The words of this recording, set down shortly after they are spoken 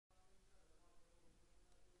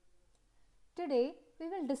Today we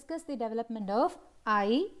will discuss the development of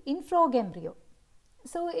eye in frog embryo.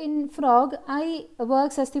 So in frog, eye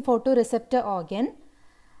works as the photoreceptor organ,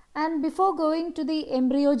 and before going to the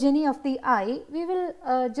embryogeny of the eye, we will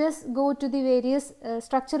just go to the various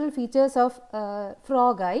structural features of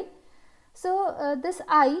frog eye. So this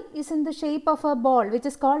eye is in the shape of a ball which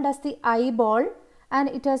is called as the eyeball, and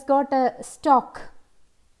it has got a stalk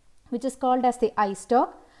which is called as the eye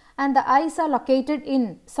stalk, and the eyes are located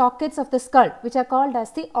in sockets of the skull which are called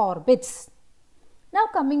as the orbits. Now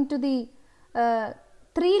coming to the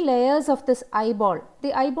three layers of this eyeball.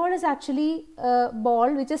 The eyeball is actually a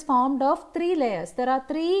ball which is formed of three layers. There are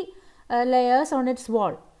three layers on its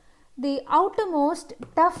wall. The outermost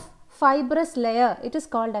tough fibrous layer, it is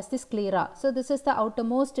called as the sclera. So this is the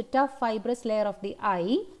outermost tough fibrous layer of the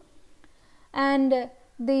eye, and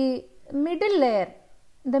the middle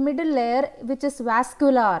layer which is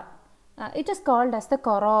vascular, it is called as the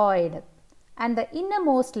choroid, and the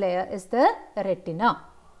innermost layer is the retina.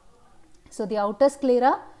 So the outer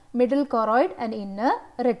sclera, middle choroid and inner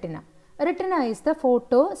retina. Retina is the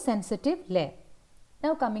photosensitive layer.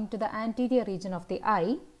 Now coming to the anterior region of the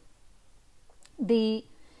eye, in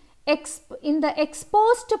the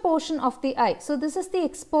exposed portion of the eye, so this is the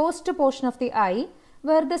exposed portion of the eye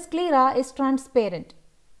where the sclera is transparent.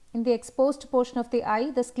 In the exposed portion of the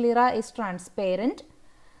eye, the sclera is transparent,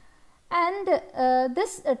 and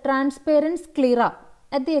this transparent sclera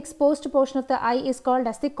at the exposed portion of the eye is called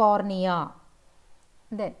as the cornea.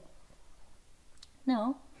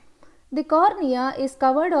 Now the cornea is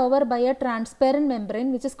covered over by a transparent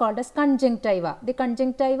membrane which is called as conjunctiva. The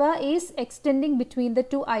conjunctiva is extending between the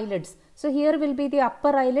two eyelids. So here will be the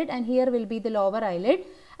upper eyelid and here will be the lower eyelid,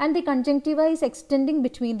 and the conjunctiva is extending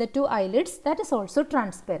between the two eyelids, that is also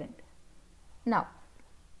transparent. Now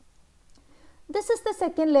this is the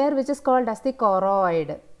second layer which is called as the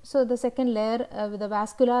choroid. So the second layer with the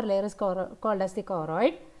vascular layer is called as the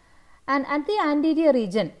choroid, and at the anterior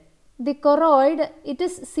region, the choroid, it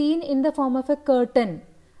is seen in the form of a curtain,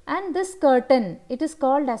 and this curtain, it is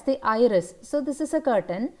called as the iris. So this is a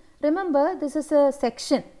curtain. Remember, this is a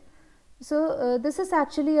section. So this is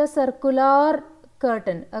actually a circular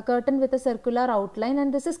curtain, a curtain with a circular outline,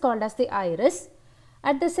 and this is called as the iris.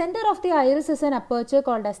 At the center of the iris is an aperture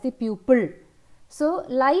called as the pupil. So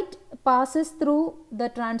light passes through the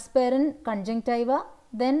transparent conjunctiva,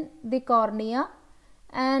 then the cornea,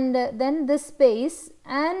 and then this space,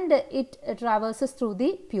 and it traverses through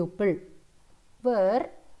the pupil where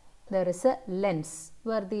there is a lens,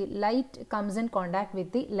 where the light comes in contact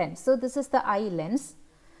with the lens. So this is the eye lens,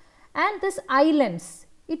 and this eye lens,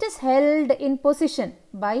 it is held in position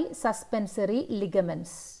by suspensory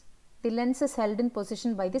ligaments. The lens is held in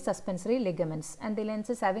position by the suspensory ligaments, and the lens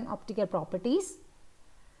is having optical properties.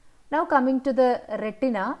 Now coming to the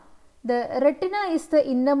retina is the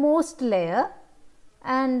innermost layer,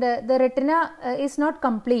 and the retina is not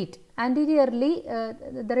complete. Anteriorly,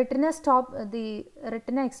 the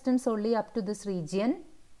retina extends only up to this region,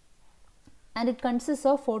 and it consists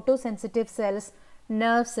of photosensitive cells,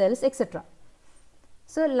 nerve cells, etc.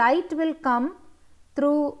 So light will come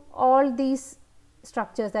through all these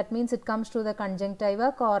structures. That means it comes through the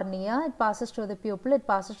conjunctiva, cornea, it passes through the pupil, it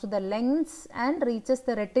passes through the lens and reaches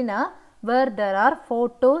the retina where there are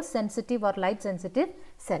photosensitive or light sensitive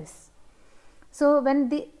cells. So when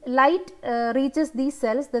the light reaches these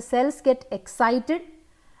cells, the cells get excited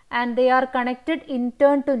and they are connected in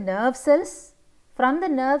turn to nerve cells. From the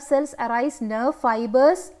nerve cells arise nerve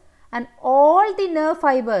fibers, and all the nerve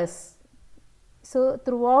fibers, so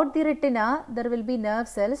throughout the retina there will be nerve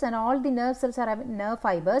cells, and all the nerve cells are having nerve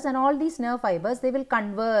fibers, and all these nerve fibers, they will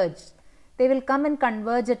converge. They will come and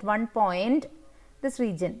converge at one point, this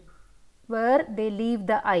region where they leave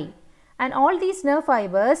the eye, and all these nerve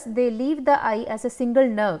fibers, they leave the eye as a single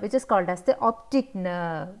nerve which is called as the optic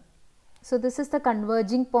nerve. So this is the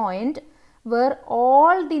converging point where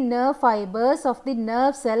all the nerve fibers of the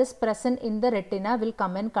nerve cells present in the retina will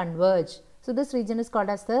come and converge. So this region is called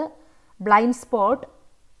as the blind spot,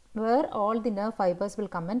 where all the nerve fibers will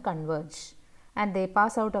come and converge, and they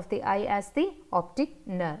pass out of the eye as the optic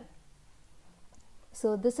nerve.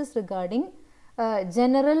 So this is regarding a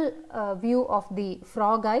general view of the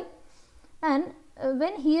frog eye. And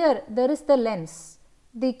when here there is the lens,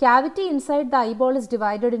 the cavity inside the eyeball is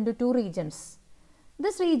divided into two regions.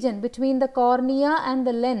 This region between the cornea and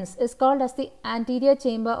the lens is called as the anterior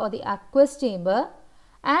chamber or the aqueous chamber,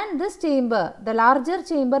 and this chamber, the larger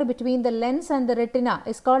chamber between the lens and the retina,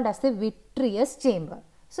 is called as the vitreous chamber.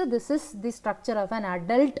 So this is the structure of an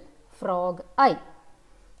adult frog eye.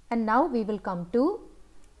 And now we will come to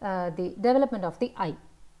the development of the eye.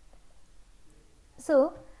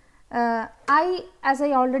 So Eye, as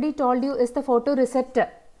I already told you, is the photoreceptor.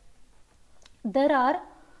 There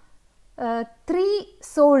are three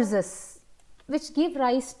sources which give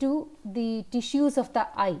rise to the tissues of the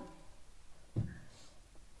eye.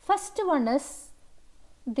 First one is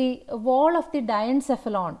the wall of the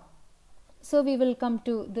diencephalon. So we will come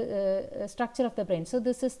to the structure of the brain. So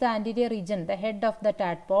this is the anterior region, the head of the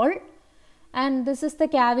tadpole, and this is the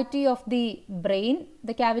cavity of the brain,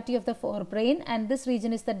 the cavity of the forebrain, and this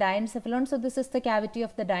region is the diencephalon. So this is the cavity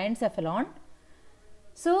of the diencephalon.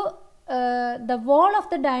 So the wall of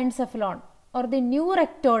the diencephalon or the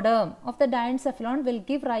neuroectoderm of the diencephalon will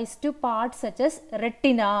give rise to parts such as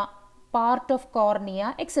retina, part of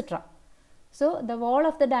cornea, etc. So the wall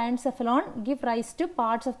of the diencephalon give rise to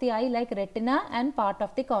parts of the eye like retina and part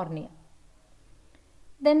of the cornea.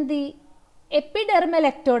 Then the epidermal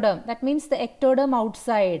ectoderm, that means the ectoderm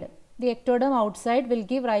outside, the ectoderm outside will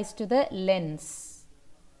give rise to the lens.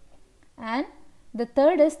 And the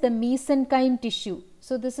third is the mesenchyme tissue.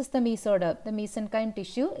 So this is the mesoderm, the mesenchyme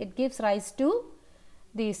tissue. It gives rise to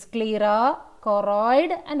the sclera,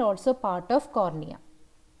 choroid, and also part of cornea.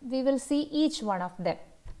 We will see each one of them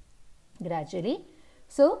gradually.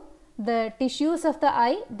 So the tissues of the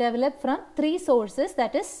eye develop from three sources,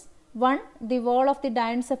 that is, one, the wall of the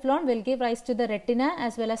diencephalon will give rise to the retina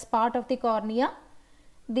as well as part of the cornea.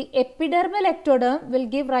 The epidermal ectoderm will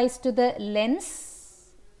give rise to the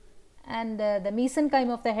lens, and the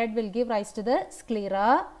mesenchyme of the head will give rise to the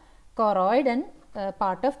sclera, choroid, and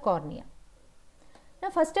part of cornea.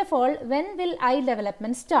 Now first of all, when will eye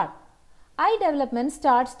development start? Eye development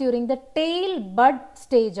starts during the tail bud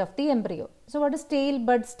stage of the embryo. So what is tail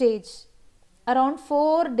bud stage? Around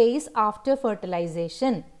 4 days after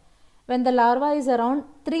fertilization. When the larva is around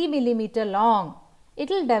 3 millimeter long, it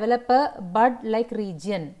will develop a bud-like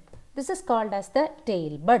region. This is called as the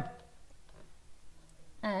tail bud.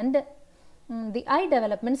 And the eye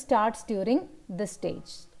development starts during this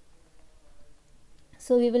stage.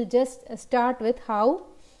 So we will just start with how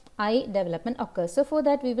eye development occurs. So for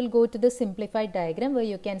that we will go to the simplified diagram where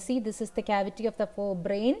you can see this is the cavity of the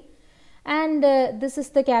forebrain, and this is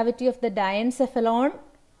the cavity of the diencephalon.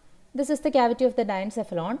 This is the cavity of the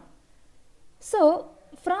diencephalon. So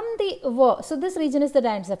from the wall, so this region is the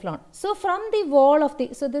diencephalon. So from the wall of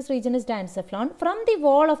the, so this region is diencephalon. From the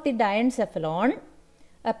wall of the diencephalon,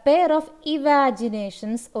 a pair of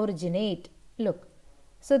evaginations originate. Look.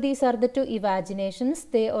 So these are the two evaginations.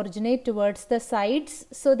 They originate towards the sides.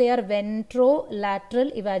 So they are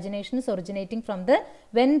ventrolateral evaginations originating from the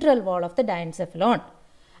ventral wall of the diencephalon.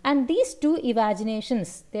 And these two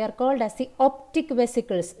evaginations, they are called as the optic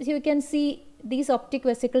vesicles. So you can see these optic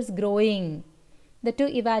vesicles growing. The two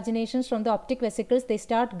evaginations from the optic vesicles, they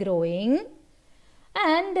start growing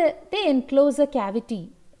and they enclose a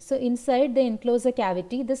cavity. So inside they enclose a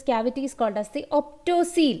cavity. This cavity is called as the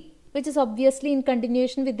optocele, which is obviously in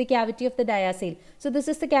continuation with the cavity of the diacele. So this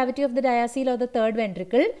is the cavity of the diacele or the third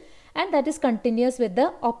ventricle, and that is continuous with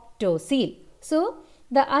the optocele. So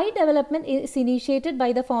the eye development is initiated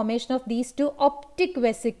by the formation of these two optic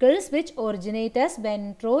vesicles which originate as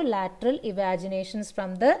ventrolateral evaginations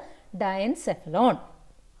from the diencephalon.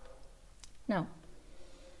 Now,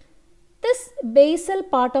 this basal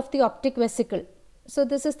part of the optic vesicle. So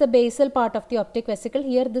this is the basal part of the optic vesicle.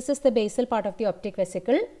 Here this is the basal part of the optic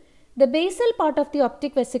vesicle. The basal part of the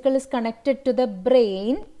optic vesicle is connected to the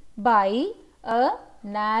brain by a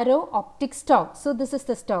narrow optic stalk. So this is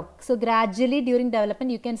the stalk. So gradually during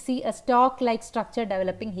development you can see a stalk like structure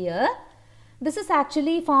developing here. This is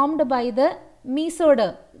actually formed by the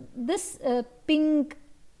mesoderm. This pink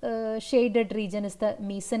shaded region is the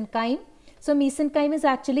mesenchyme. So mesenchyme is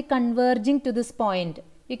actually converging to this point.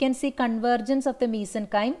 You can see convergence of the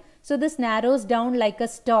mesenchyme. So this narrows down like a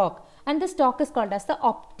stalk, and the stalk is called as the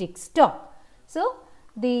optic stalk. So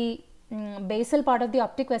the basal part of the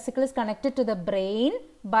optic vesicle is connected to the brain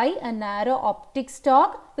by a narrow optic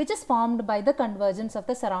stalk which is formed by the convergence of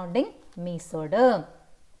the surrounding mesoderm.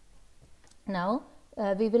 Now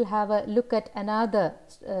we will have a look at another,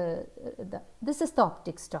 this is the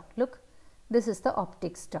optic stalk. Look, this is the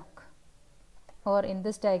optic stalk, or in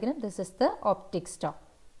this diagram this is the optic stalk.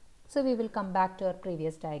 So we will come back to our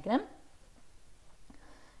previous diagram.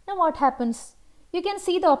 Now what happens? You can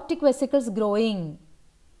see the optic vesicles growing.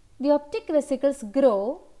 The optic vesicles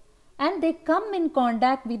grow and they come in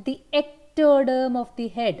contact with the ectoderm of the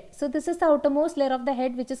head. So this is the outermost layer of the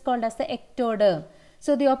head which is called as the ectoderm.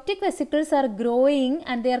 So the optic vesicles are growing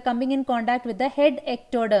and they are coming in contact with the head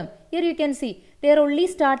ectoderm. Here you can see they are only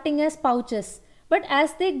starting as pouches, but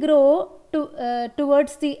as they grow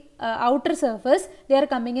towards the outer surface, they are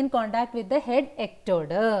coming in contact with the head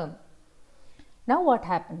ectoderm. Now what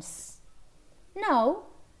happens? Now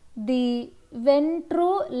the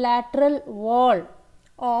ventrolateral wall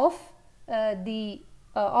of the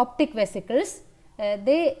optic vesicles,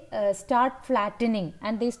 they start flattening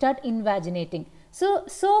and they start invaginating.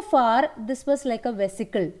 So far this was like a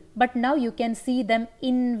vesicle, but now you can see them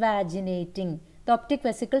invaginating. The optic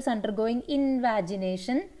vesicles undergoing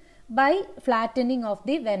invagination by flattening of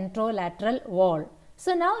the ventrolateral wall.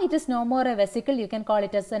 So now it is no more a vesicle, you can call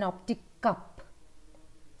it as an optic cup.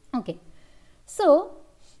 Okay. So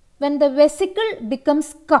when the vesicle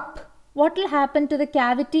becomes cup, what will happen to the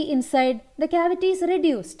cavity inside? The cavity is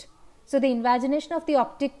reduced. So the invagination of the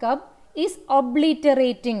optic cup is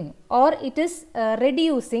obliterating, or it is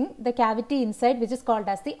reducing the cavity inside, which is called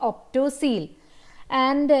as the optocele.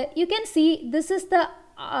 And you can see this is the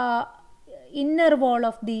inner wall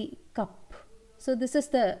of the cup. So this is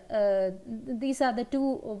the these are the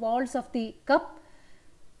two walls of the cup.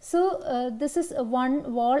 So this is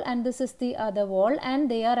one wall and this is the other wall,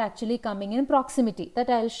 and they are actually coming in proximity. That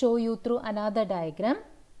I will show you through another diagram.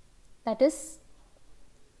 That is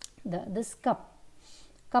this cup.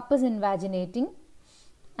 Cup is invaginating,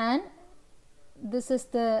 and this is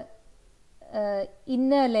the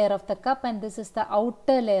inner layer of the cup, and this is the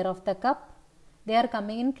outer layer of the cup. They are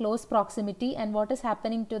coming in close proximity, and what is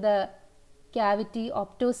happening to the cavity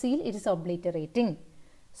optocele? It is obliterating.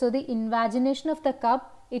 So the invagination of the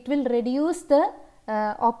cup, it will reduce the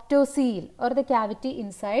optocele or the cavity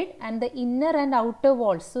inside, and the inner and outer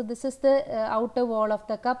walls. So this is the outer wall of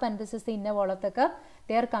the cup and this is the inner wall of the cup.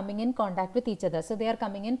 They are coming in contact with each other. So they are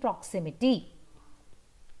coming in proximity.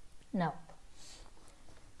 Now,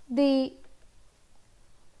 the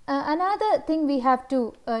another thing we have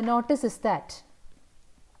to notice is that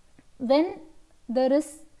when there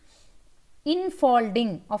is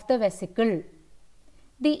infolding of the vesicle,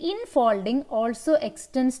 the infolding also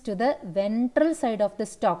extends to the ventral side of the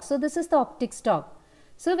stalk. So this is the optic stalk.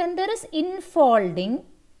 So when there is infolding,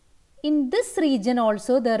 in this region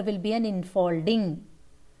also there will be an infolding.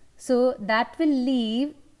 So that will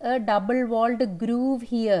leave a double walled groove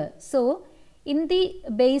here. So in the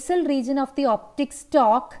basal region of the optic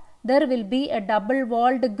stalk, there will be a double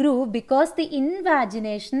walled groove because the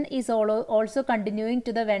invagination is also continuing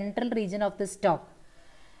to the ventral region of the stalk.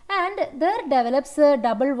 And there develops a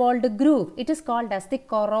double walled groove. It is called as the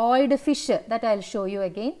choroid fissure. That I will show you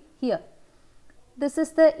again here. This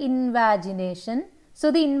is the invagination.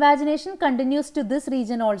 So the invagination continues to this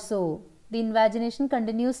region also. The invagination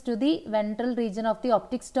continues to the ventral region of the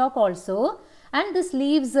optic stalk also. And this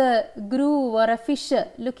leaves a groove or a fissure.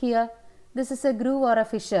 Look here. This is a groove or a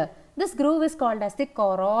fissure. This groove is called as the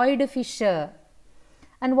choroid fissure.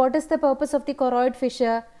 And what is the purpose of the choroid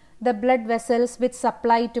fissure? The blood vessels which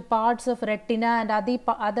supply to parts of retina and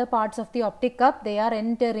other parts of the optic cup, they are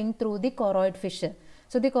entering through the choroid fissure.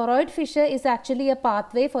 So the choroid fissure is actually a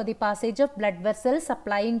pathway for the passage of blood vessels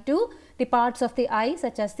supplying to the parts of the eye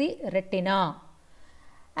such as the retina.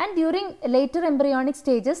 And during later embryonic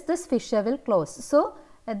stages, this fissure will close. So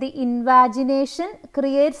the invagination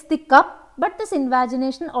creates the cup, but this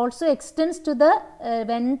invagination also extends to the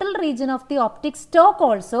ventral region of the optic stalk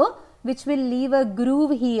also, which will leave a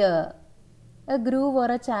groove here, a groove or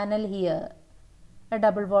a channel here, a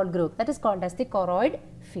double wall groove. That is called as the choroid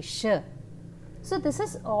fissure. So this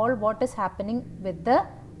is all what is happening with the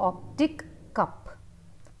optic cup.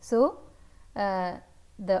 So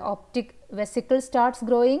the optic vesicle starts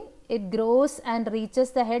growing, it grows and reaches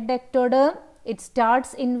the head ectoderm, it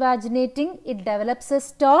starts invaginating, it develops a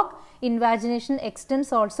stalk, invagination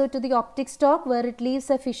extends also to the optic stalk where it leaves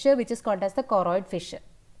a fissure which is called as the choroid fissure.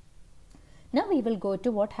 Now we will go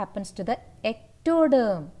to what happens to the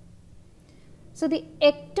ectoderm. So the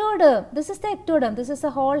ectoderm, this is the ectoderm, this is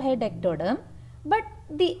the whole head ectoderm, but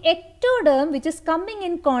the ectoderm which is coming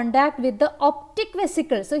in contact with the optic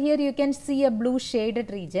vesicle. So here you can see a blue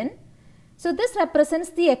shaded region. So this represents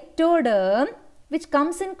the ectoderm which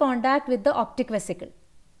comes in contact with the optic vesicle.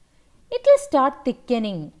 It will start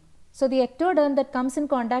thickening. So the ectoderm that comes in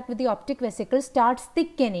contact with the optic vesicle starts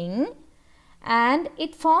thickening, and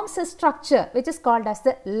it forms a structure which is called as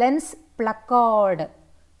the lens placard.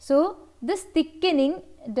 So this thickening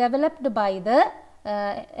developed by the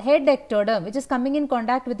head ectoderm which is coming in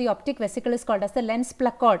contact with the optic vesicle is called as the lens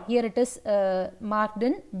placard. Here it is marked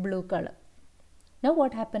in blue color. Now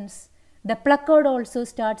what happens? The placard also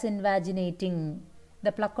starts invaginating.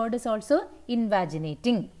 The placard is also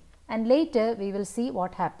invaginating, and later we will see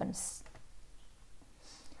what happens.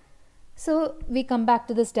 So we come back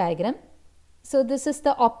to this diagram. So this is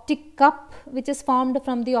the optic cup which is formed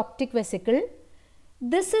from the optic vesicle.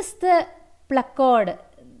 This is the placard.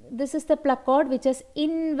 This is the placard which has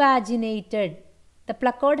invaginated. The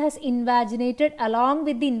placard has invaginated along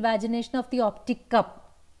with the invagination of the optic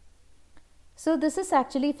cup. So this is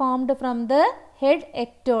actually formed from the head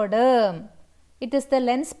ectoderm. It is the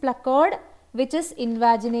lens placard which is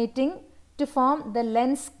invaginating to form the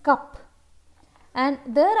lens cup, and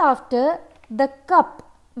thereafter the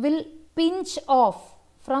cup will pinch off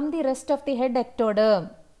from the rest of the head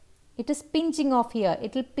ectoderm. It is pinching off here.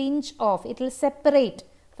 It will pinch off. It will separate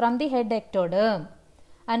from the head ectoderm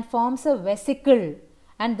and forms a vesicle,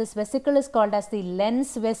 and this vesicle is called as the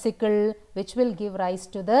lens vesicle, which will give rise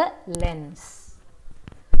to the lens.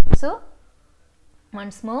 So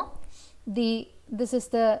once more, this is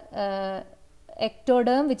the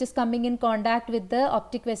ectoderm which is coming in contact with the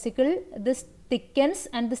optic vesicle. This thickens,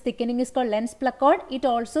 and this thickening is called lens placard. It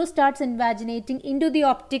also starts invaginating into the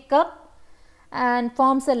optic cup and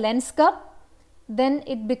forms a lens cup. Then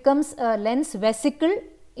it becomes a lens vesicle.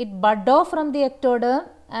 It buds off from the ectoderm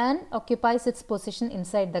and occupies its position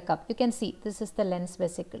inside the cup. You can see this is the lens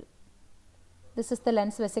vesicle. This is the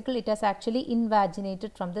lens vesicle. It has actually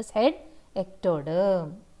invaginated from this head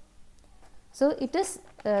ectoderm. So it is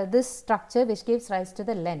this structure which gives rise to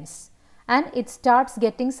the lens, and it starts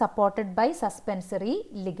getting supported by suspensory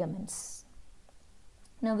ligaments.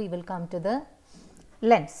 Now we will come to the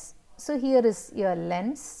lens. So here is your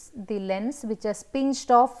lens, the lens which has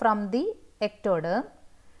pinched off from the ectoderm.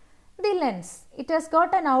 The lens, it has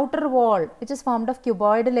got an outer wall which is formed of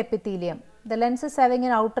cuboidal epithelium. The lens is having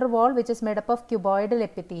an outer wall which is made up of cuboidal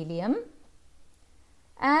epithelium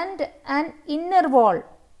and an inner wall.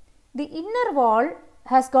 The inner wall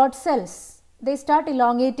has got cells. They start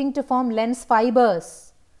elongating to form lens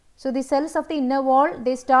fibers. So the cells of the inner wall,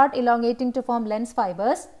 they start elongating to form lens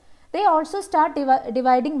fibers. They also start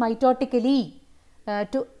dividing mitotically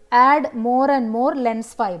to add more and more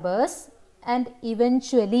lens fibers, and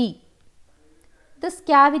eventually this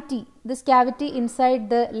cavity inside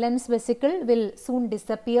the lens vesicle will soon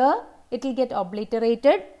disappear. It will get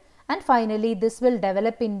obliterated, and finally this will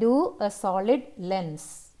develop into a solid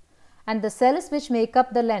lens. And the cells which make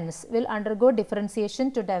up the lens will undergo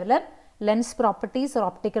differentiation to develop lens properties or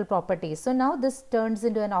optical properties. So now this turns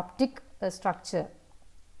into an optic structure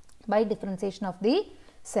by differentiation of the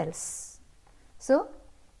cells. So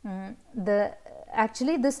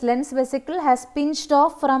actually this lens vesicle has pinched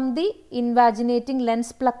off from the invaginating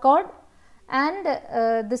lens placard, and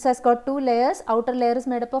this has got two layers. Outer layer is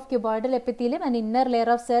made up of cuboidal epithelium, and inner layer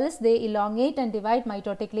of cells, they elongate and divide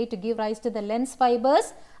mitotically to give rise to the lens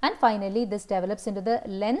fibers, and finally this develops into the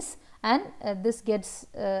lens, and this gets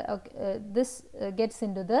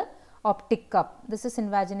into the optic cup. This is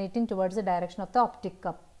invaginating towards the direction of the optic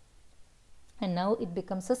cup, and now it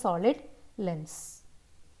becomes a solid lens.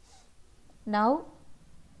 Now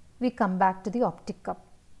we come back to the optic cup.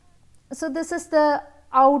 So this is the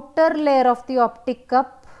outer layer of the optic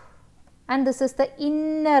cup, and this is the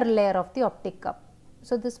inner layer of the optic cup.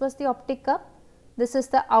 So this was the optic cup, this is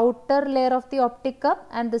the outer layer of the optic cup,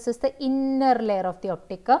 and this is the inner layer of the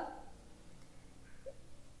optic cup.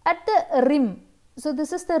 At the rim, so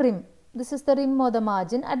this is the rim or the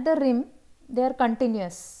margin. At the rim, they are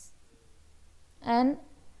continuous,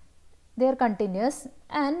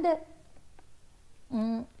 and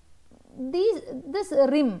this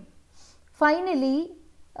rim finally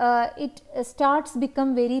it starts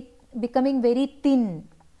becoming very thin,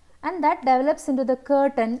 and that develops into the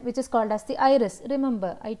curtain which is called as the iris.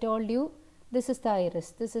 Remember, I told you this is the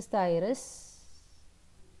iris,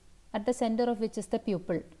 at the center of which is the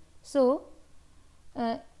pupil. So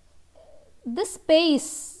this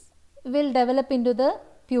space will develop into the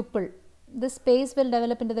pupil.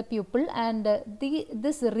 And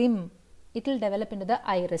this rim, it will develop into the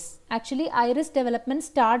iris. Actually, iris development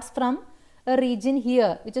starts from a region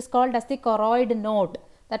here which is called as the choroid knot.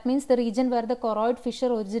 That means the region where the choroid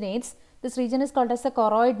fissure originates. This region is called as the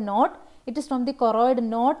choroid knot. It is from the choroid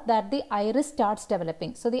knot that the iris starts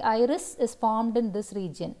developing. So the iris is formed in this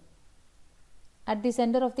region. At the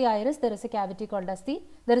center of the iris, there is a cavity called as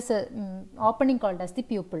opening called as the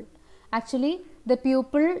pupil. Actually, the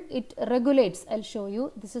pupil, it regulates. I'll show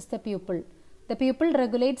you. This is the pupil. The pupil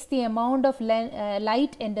regulates the amount of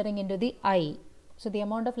light entering into the eye. So the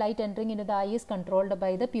amount of light entering into the eye is controlled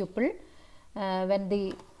by the pupil. When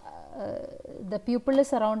the pupil is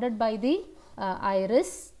surrounded by the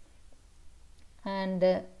iris, and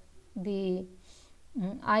the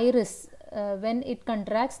iris, when it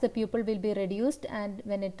contracts, the pupil will be reduced, and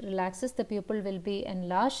when it relaxes, the pupil will be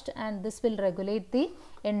enlarged, and this will regulate the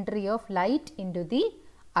entry of light into the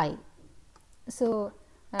eye. So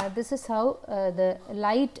this is how the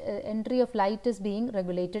entry of light is being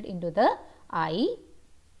regulated into the eye.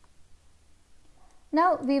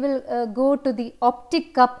 Now we will go to the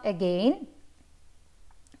optic cup again.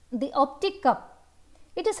 The optic cup,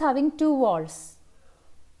 it is having two walls.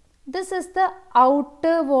 This is the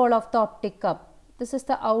outer wall of the optic cup. This is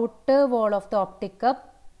the outer wall of the optic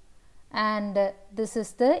cup, and this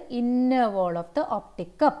is the inner wall of the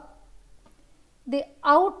optic cup. The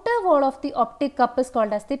outer wall of the optic cup is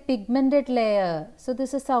called as the pigmented layer. So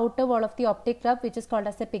this is the outer wall of the optic cup, which is called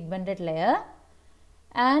as the pigmented layer,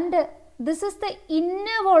 and this is the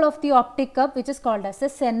inner wall of the optic cup, which is called as the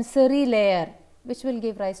sensory layer, which will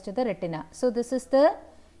give rise to the retina. So this is the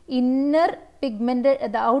inner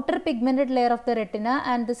pigmented, the outer pigmented layer of the retina,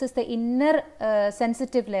 and this is the inner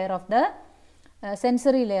sensitive layer of the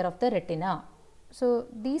sensory layer of the retina. So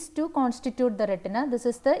these two constitute the retina. This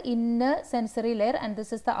is the inner sensory layer and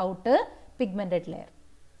this is the outer pigmented layer.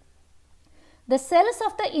 The cells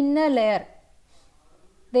of the inner layer,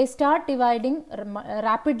 they start dividing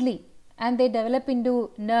rapidly and they develop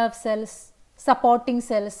into nerve cells, supporting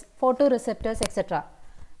cells, photoreceptors, etc.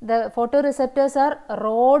 The photoreceptors are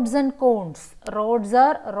rods and cones. Rods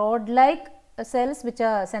are rod-like cells which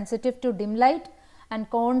are sensitive to dim light, and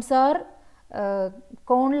cones are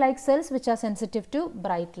cone-like cells which are sensitive to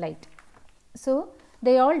bright light. So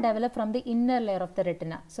they all develop from the inner layer of the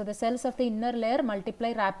retina. So the cells of the inner layer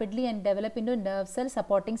multiply rapidly and develop into nerve cells,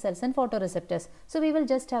 supporting cells and photoreceptors. So we will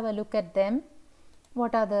just have a look at them.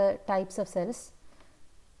 What are the types of cells?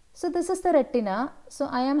 So this is the retina. So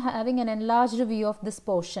I am having an enlarged view of this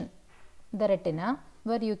portion, the retina,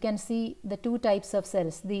 where you can see the two types of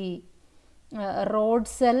cells, the rod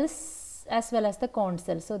cells as well as the cone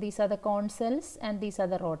cells. So these are the cone cells and these are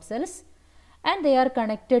the rod cells, and they are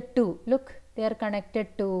connected to, look, they are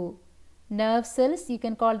connected to nerve cells. You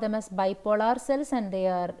can call them as bipolar cells, and they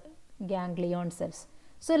are ganglion cells.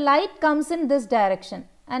 So light comes in this direction,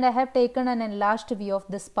 and I have taken an enlarged view of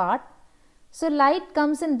this part. So light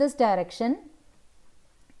comes in this direction.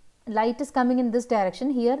 Light is coming in this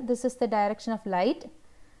direction. Here, this is the direction of light.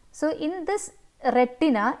 So in this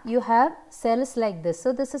retina, you have cells like this.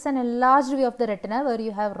 So this is an enlarged view of the retina where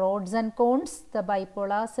you have rods and cones, the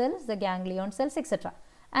bipolar cells, the ganglion cells, etc.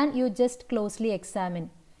 And you just closely examine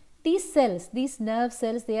these cells, these nerve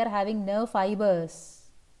cells. They are having nerve fibers.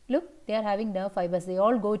 Look, they are having nerve fibers. They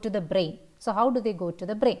all go to the brain. So how do they go to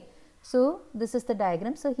the brain? So this is the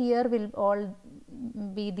diagram. So here will all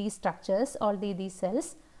be these structures, all these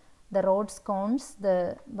cells, the rods, cones,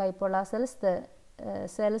 the bipolar cells, the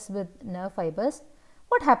cells with nerve fibers.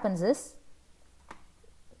 What happens is,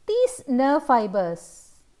 these nerve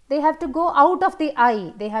fibers, they have to go out of the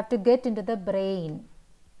eye, they have to get into the brain.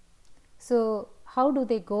 So how do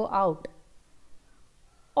they go out?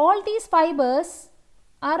 All these fibers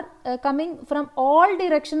are coming from all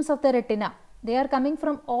directions of the retina. They are coming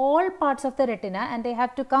from all parts of the retina, and they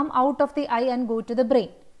have to come out of the eye and go to the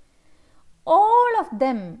brain. All of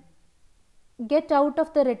them get out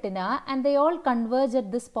of the retina and they all converge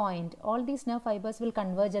at this point. All these nerve fibers will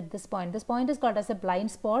converge at this point. This point is called as a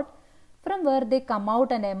blind spot, from where they come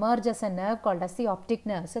out and emerge as a nerve called as the optic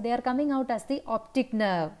nerve. So they are coming out as the optic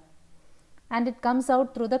nerve, and it comes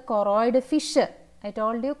out through the choroid fissure. I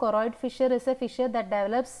told you choroid fissure is a fissure that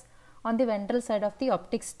develops on the ventral side of the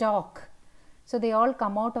optic stalk. So they all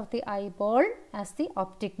come out of the eyeball as the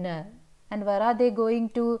optic nerve. And where are they going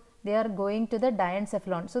to? They are going to the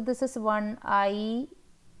diencephalon. So this is one eye,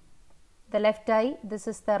 the left eye. This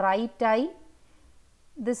is the right eye.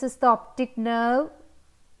 This is the optic nerve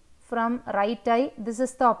from right eye. This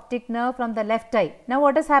is the optic nerve from the left eye. Now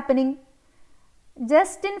what is happening?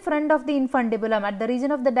 Just in front of the infundibulum, at the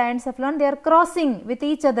region of the diencephalon, they are crossing with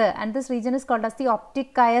each other, and this region is called as the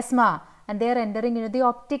optic chiasma, and they are entering into the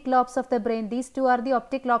optic lobes of the brain. These two are the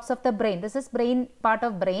optic lobes of the brain. This is brain, part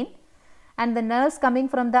of brain, and the nerves coming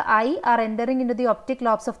from the eye are entering into the optic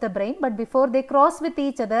lobes of the brain, but before they cross with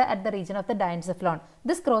each other at the region of the diencephalon.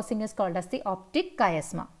 This crossing is called as the optic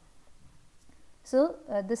chiasma. So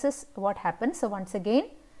this is what happens. So once again,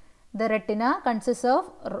 the retina consists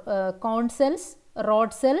of cone cells,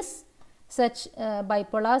 rod cells, such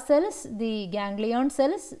bipolar cells, the ganglion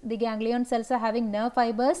cells. The ganglion cells are having nerve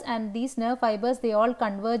fibers, and these nerve fibers, they all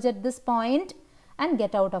converge at this point and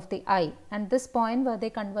get out of the eye, and this point where they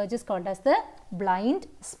converge is called as the blind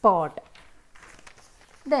spot.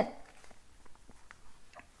 Then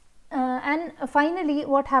and finally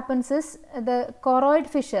what happens is the choroid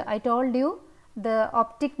fissure. I told you the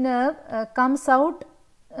optic nerve comes out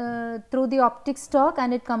through the optic stalk,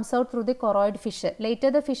 and it comes out through the choroid fissure.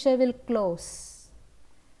 Later the fissure will close.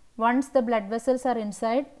 Once the blood vessels are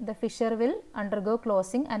inside, the fissure will undergo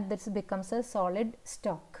closing, and this becomes a solid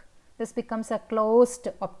stalk. This becomes a closed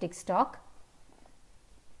optic stalk.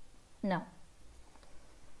 Now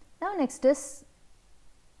Now next is,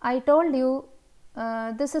 I told you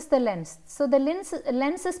this is the lens. So the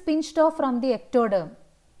lens is pinched off from the ectoderm.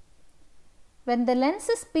 When the lens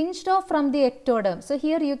is pinched off from the ectoderm, so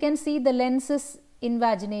here you can see the lens is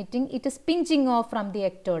invaginating, it is pinching off from the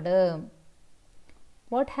ectoderm.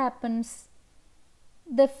 What happens?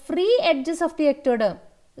 The free edges of the ectoderm.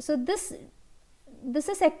 So this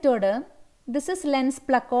is ectoderm, this is lens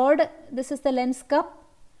placard, this is the lens cup.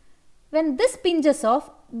 When this pinches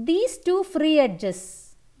off, these two free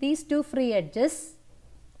edges, they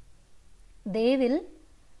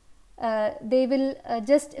will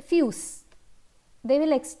just fuse. They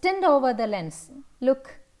will extend over the lens.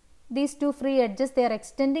 Look, these two free edges, they are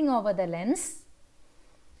extending over the lens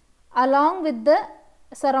along with the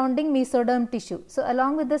surrounding mesoderm tissue. So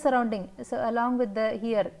along with the surrounding,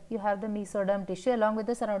 here you have the mesoderm tissue, along with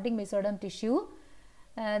the surrounding mesoderm tissue,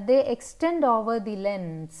 they extend over the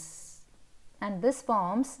lens, and this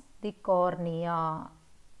forms the cornea.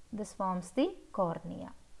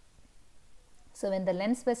 So when the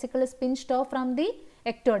lens vesicle is pinched off from the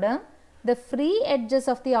ectoderm, the free edges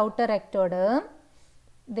of the outer ectoderm,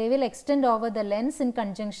 they will extend over the lens in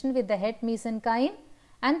conjunction with the head mesenchyme,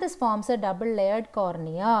 and this forms a double layered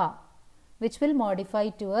cornea, which will modify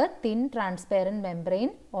to a thin transparent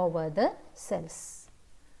membrane over the cells.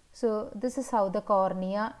 So this is how the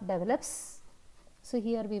cornea develops. So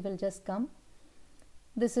here we will just come.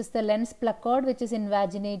 This is the lens placard which is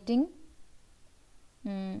invaginating.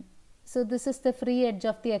 So this is the free edge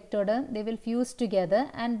of the ectoderm, they will fuse together,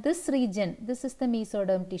 and this region, this is the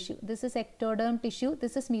mesoderm tissue, this is ectoderm tissue,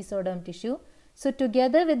 this is mesoderm tissue. So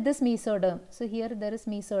together with this mesoderm, so here there is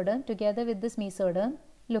mesoderm, together with this mesoderm,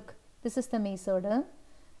 look, this is the mesoderm,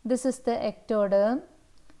 this is the ectoderm,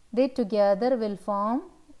 they together will form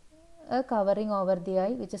a covering over the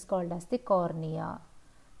eye which is called as the cornea.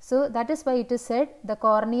 So that is why it is said the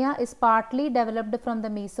cornea is partly developed from the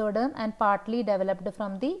mesoderm and partly developed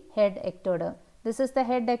from the head ectoderm. This is the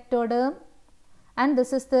head ectoderm and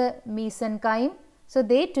this is the mesenchyme. So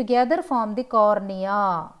they together form the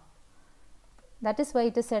cornea. That is why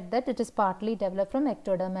it is said that it is partly developed from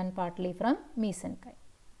ectoderm and partly from mesenchyme.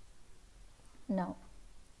 Now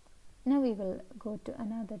we will go to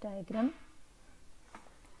another diagram.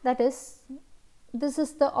 That is, this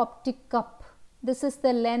is the optic cup. This is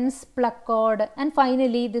the lens placard, and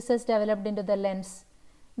finally this has developed into the lens.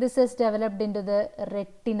 This has developed into the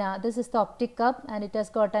retina. This is the optic cup, and it has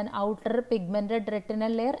got an outer pigmented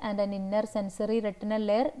retinal layer and an inner sensory retinal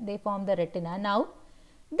layer. They form the retina. Now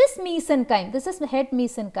this mesenchyme, this is the head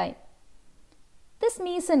mesenchyme. This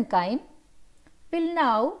mesenchyme will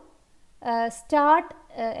now start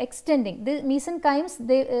extending. The mesenchymes,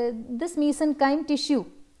 this mesenchyme tissue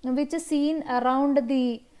which is seen around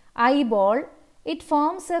the eyeball, it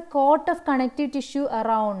forms a coat of connective tissue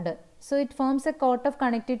around. So it forms a coat of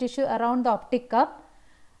connective tissue around the optic cup,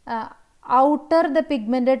 outer the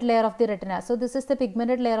pigmented layer of the retina. So this is the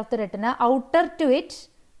pigmented layer of the retina. Outer to it,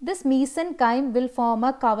 this mesenchyme will form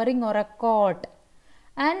a covering or a coat,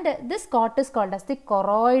 and this coat is called as the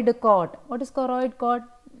choroid coat. What is choroid coat?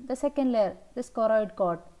 The second layer, this choroid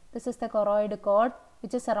coat. This is the choroid coat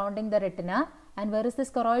which is surrounding the retina. And where is this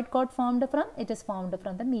choroid coat formed from? It is formed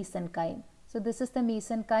from the mesenchyme. So this is the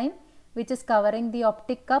mesenchyme which is covering the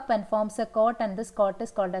optic cup and forms a coat, and this coat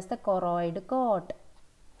is called as the choroid coat.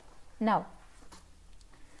 Now,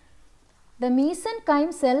 the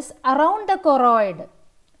mesenchyme cells around the choroid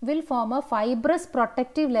will form a fibrous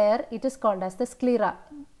protective layer. It is called as the sclera.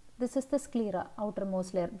 This is the sclera,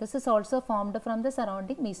 outermost layer. This is also formed from the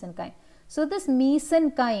surrounding mesenchyme. So this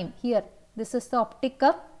mesenchyme here, this is the optic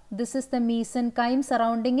cup, this is the mesenchyme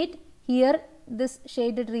surrounding it. Here this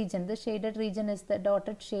shaded region is the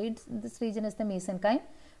dotted shades, this region is the mesenchyme.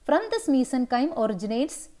 From this mesenchyme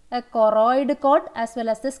originates a choroid coat as well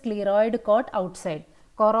as the scleroid coat outside.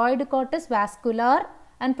 Choroid coat is vascular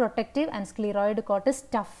and protective, and scleroid coat is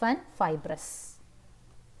tough and fibrous.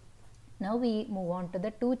 Now we move on to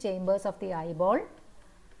the two chambers of the eyeball.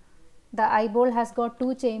 The eyeball has got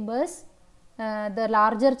two chambers. The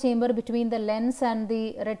larger chamber between the lens and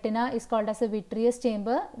the retina is called as a vitreous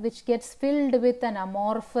chamber, which gets filled with an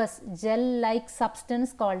amorphous gel-like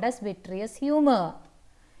substance called as vitreous humor.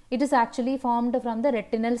 It is actually formed from the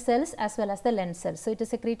retinal cells as well as the lens cells. So it is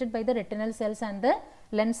secreted by the retinal cells and the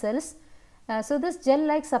lens cells. So this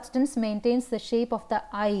gel-like substance maintains the shape of the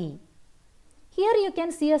eye. Here you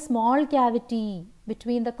can see a small cavity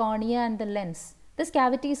between the cornea and the lens. This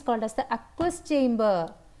cavity is called as the aqueous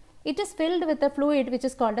chamber. It is filled with a fluid which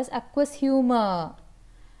is called as aqueous humor.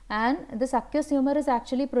 and this aqueous humor is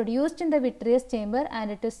actually produced in the vitreous chamber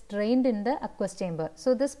and it is drained in the aqueous chamber.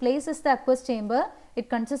 So, this place is the aqueous chamber. It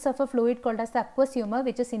consists of a fluid called as the aqueous humor,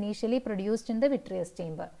 which is initially produced in the vitreous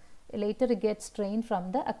chamber. Later it gets drained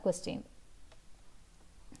from the aqueous chamber.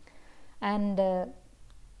 And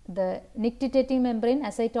the nictitating membrane,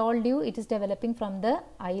 as I told you, it is developing from the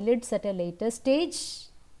eyelids at a later stage.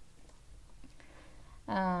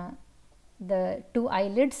 The two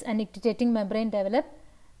eyelids and nictitating membrane develop.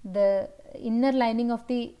 The inner lining of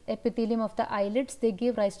the epithelium of the eyelids, they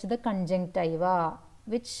give rise to the conjunctiva,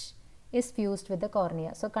 which is fused with the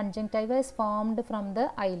cornea. So, conjunctiva is formed from the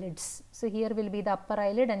eyelids. So, here will be the upper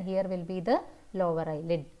eyelid and here will be the lower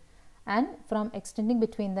eyelid, and from extending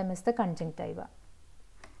between them is the conjunctiva.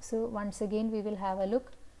 So, once again we will have a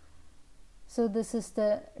look. So, this is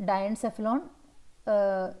the diencephalon.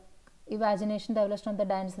 Evagination develops from the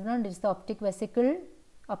diencephalon. It is the optic vesicle.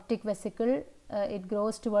 Optic vesicle, it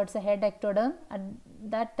grows towards the head ectoderm. At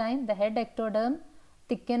that time, the head ectoderm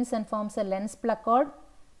thickens and forms a lens placard.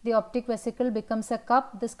 The optic vesicle becomes a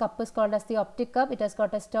cup. This cup is called as the optic cup. It has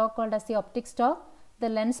got a stalk called as the optic stalk. The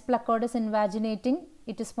lens placard is invaginating.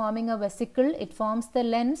 It is forming a vesicle. It forms the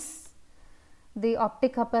lens. The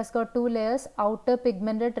optic cup has got two layers: outer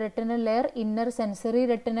pigmented retinal layer, inner sensory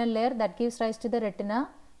retinal layer, that gives rise to the retina.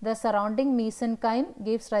 The surrounding mesenchyme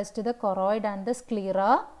gives rise to the choroid and the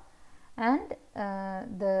sclera, and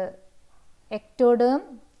the ectoderm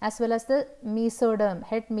as well as the mesoderm,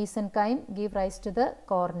 head mesenchyme, give rise to the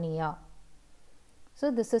cornea. So,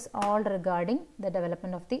 this is all regarding the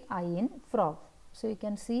development of the eye in frog. So, you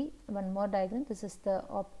can see one more diagram. This is the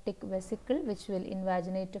optic vesicle, which will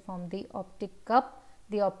invaginate to form the optic cup,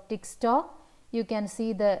 the optic stalk. You can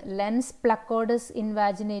see the lens placard is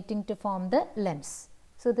invaginating to form the lens.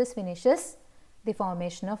 So, this finishes the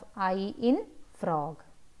formation of eye in frog.